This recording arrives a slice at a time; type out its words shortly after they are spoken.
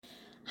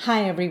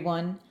Hi,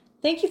 everyone.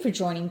 Thank you for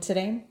joining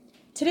today.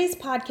 Today's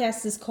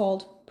podcast is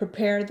called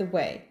Prepare the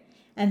Way,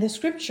 and the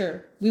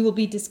scripture we will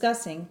be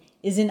discussing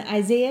is in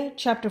Isaiah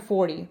chapter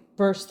 40,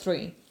 verse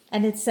 3,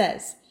 and it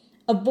says,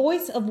 "A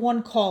voice of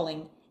one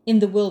calling in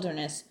the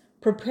wilderness,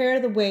 prepare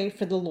the way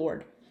for the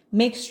Lord.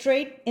 Make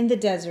straight in the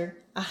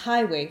desert a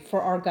highway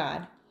for our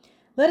God."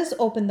 Let us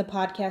open the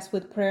podcast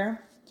with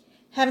prayer.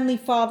 Heavenly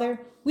Father,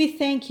 we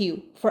thank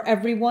you for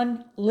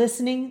everyone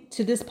listening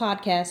to this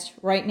podcast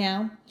right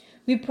now.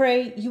 We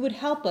pray you would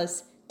help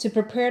us to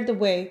prepare the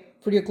way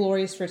for your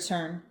glorious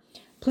return.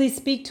 Please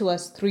speak to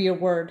us through your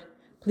word.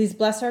 Please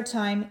bless our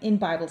time in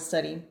Bible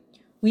study.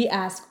 We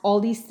ask all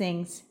these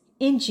things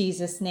in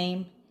Jesus'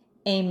 name.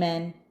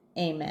 Amen.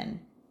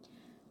 Amen.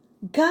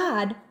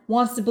 God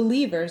wants the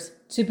believers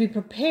to be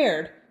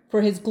prepared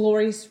for his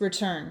glorious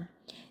return.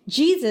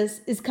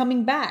 Jesus is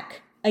coming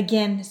back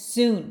again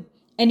soon,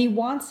 and he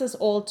wants us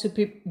all to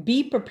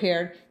be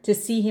prepared to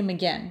see him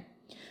again.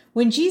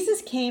 When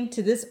Jesus came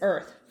to this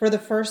earth for the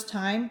first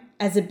time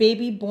as a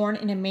baby born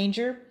in a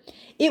manger,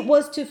 it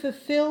was to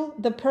fulfill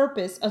the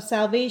purpose of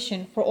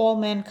salvation for all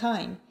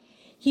mankind.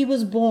 He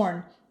was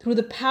born through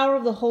the power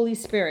of the Holy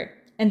Spirit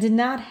and did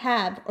not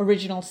have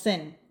original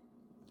sin.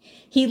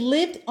 He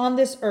lived on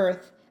this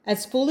earth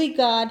as fully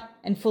God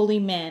and fully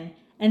man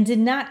and did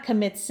not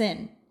commit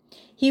sin.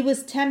 He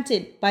was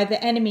tempted by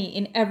the enemy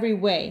in every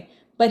way,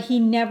 but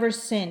he never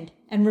sinned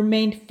and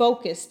remained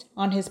focused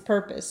on his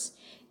purpose.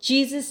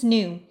 Jesus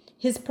knew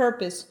his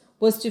purpose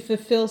was to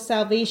fulfill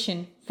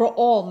salvation for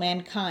all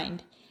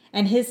mankind,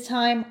 and his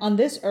time on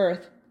this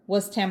earth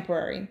was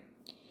temporary.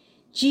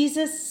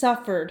 Jesus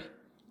suffered,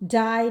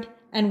 died,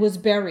 and was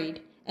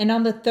buried, and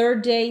on the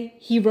third day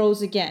he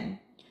rose again.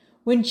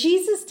 When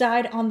Jesus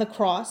died on the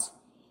cross,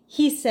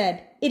 he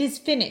said, "It is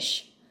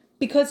finished,"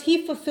 because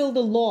he fulfilled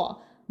the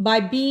law by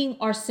being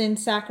our sin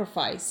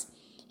sacrifice.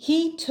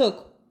 He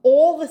took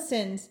all the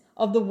sins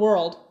of the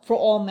world for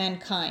all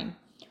mankind.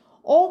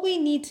 All we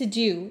need to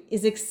do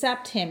is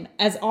accept him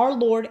as our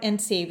Lord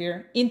and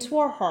Savior into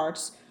our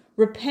hearts,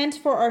 repent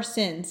for our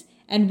sins,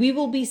 and we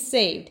will be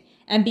saved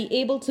and be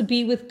able to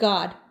be with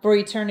God for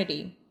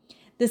eternity.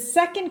 The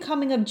second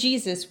coming of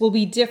Jesus will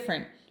be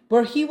different,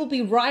 where he will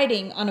be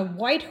riding on a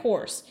white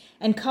horse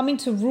and coming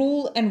to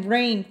rule and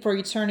reign for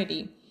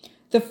eternity.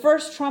 The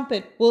first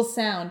trumpet will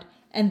sound,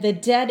 and the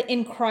dead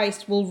in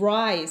Christ will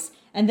rise,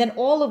 and then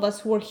all of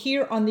us who are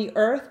here on the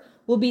earth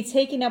will be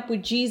taken up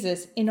with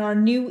Jesus in our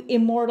new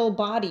immortal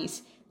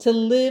bodies to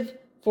live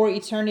for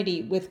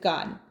eternity with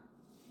God.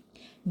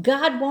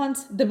 God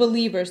wants the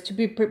believers to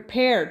be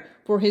prepared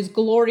for his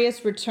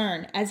glorious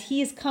return as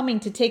he is coming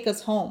to take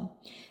us home.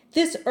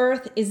 This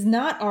earth is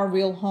not our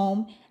real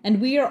home,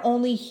 and we are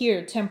only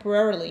here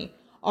temporarily.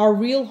 Our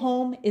real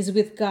home is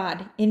with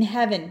God in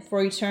heaven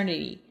for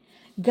eternity.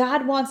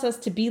 God wants us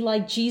to be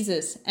like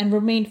Jesus and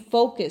remain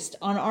focused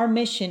on our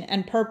mission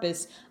and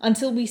purpose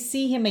until we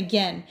see him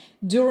again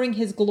during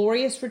his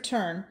glorious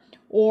return,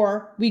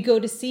 or we go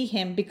to see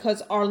him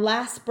because our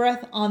last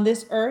breath on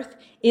this earth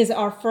is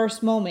our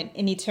first moment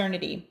in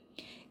eternity.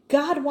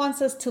 God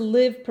wants us to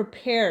live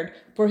prepared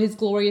for his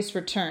glorious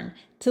return,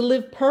 to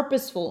live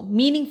purposeful,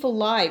 meaningful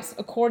lives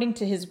according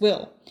to his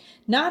will.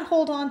 Not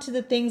hold on to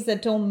the things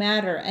that don't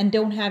matter and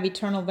don't have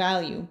eternal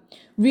value.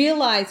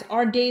 Realize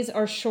our days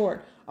are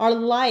short. Our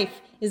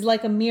life is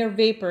like a mere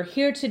vapor,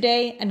 here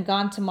today and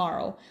gone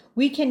tomorrow.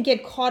 We can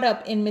get caught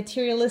up in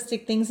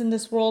materialistic things in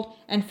this world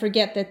and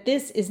forget that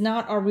this is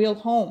not our real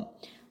home.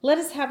 Let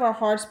us have our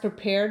hearts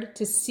prepared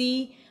to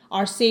see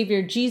our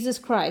Savior Jesus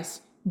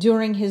Christ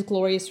during his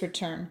glorious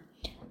return.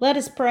 Let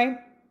us pray.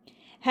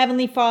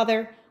 Heavenly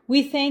Father,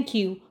 we thank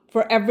you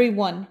for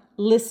everyone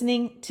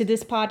listening to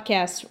this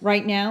podcast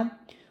right now.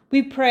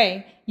 We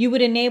pray you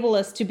would enable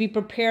us to be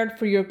prepared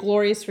for your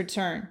glorious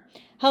return.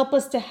 Help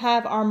us to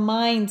have our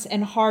minds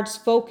and hearts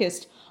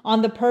focused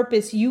on the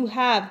purpose you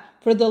have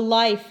for the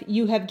life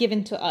you have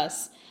given to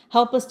us.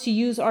 Help us to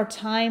use our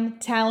time,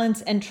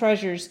 talents, and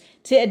treasures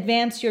to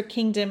advance your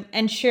kingdom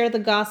and share the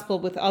gospel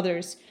with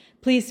others.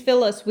 Please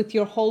fill us with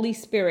your Holy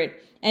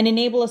Spirit and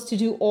enable us to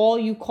do all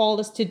you called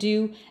us to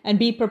do and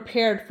be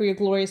prepared for your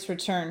glorious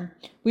return.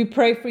 We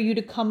pray for you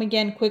to come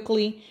again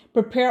quickly,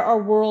 prepare our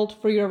world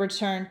for your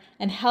return,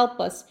 and help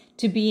us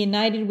to be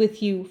united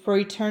with you for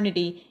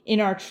eternity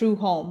in our true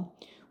home.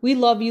 We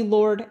love you,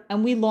 Lord,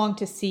 and we long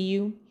to see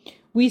you.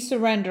 We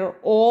surrender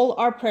all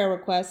our prayer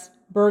requests,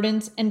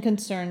 burdens, and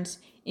concerns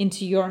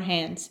into your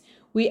hands.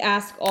 We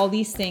ask all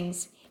these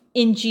things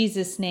in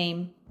Jesus'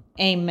 name.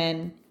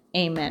 Amen.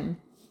 Amen.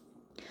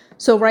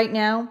 So right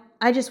now,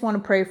 I just want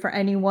to pray for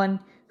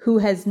anyone who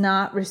has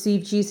not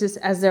received Jesus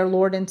as their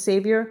Lord and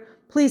Savior.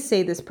 Please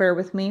say this prayer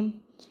with me.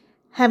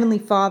 Heavenly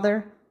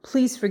Father,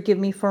 please forgive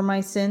me for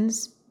my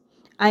sins.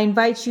 I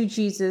invite you,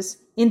 Jesus,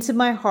 into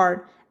my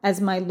heart as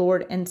my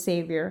Lord and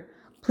Savior.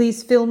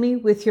 Please fill me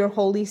with your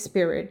Holy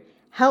Spirit.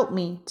 Help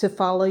me to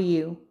follow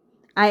you.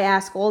 I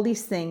ask all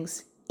these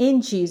things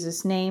in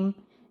Jesus' name.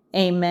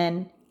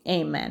 Amen.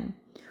 Amen.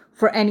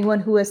 For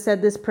anyone who has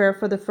said this prayer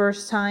for the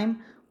first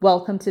time,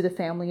 welcome to the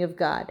family of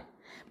God.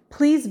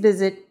 Please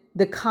visit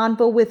the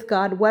Convo with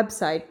God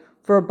website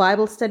for a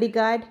Bible study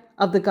guide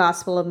of the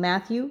Gospel of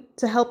Matthew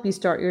to help you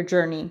start your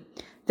journey.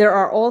 There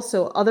are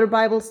also other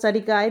Bible study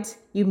guides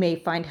you may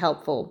find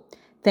helpful.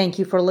 Thank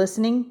you for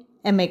listening,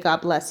 and may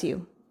God bless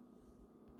you.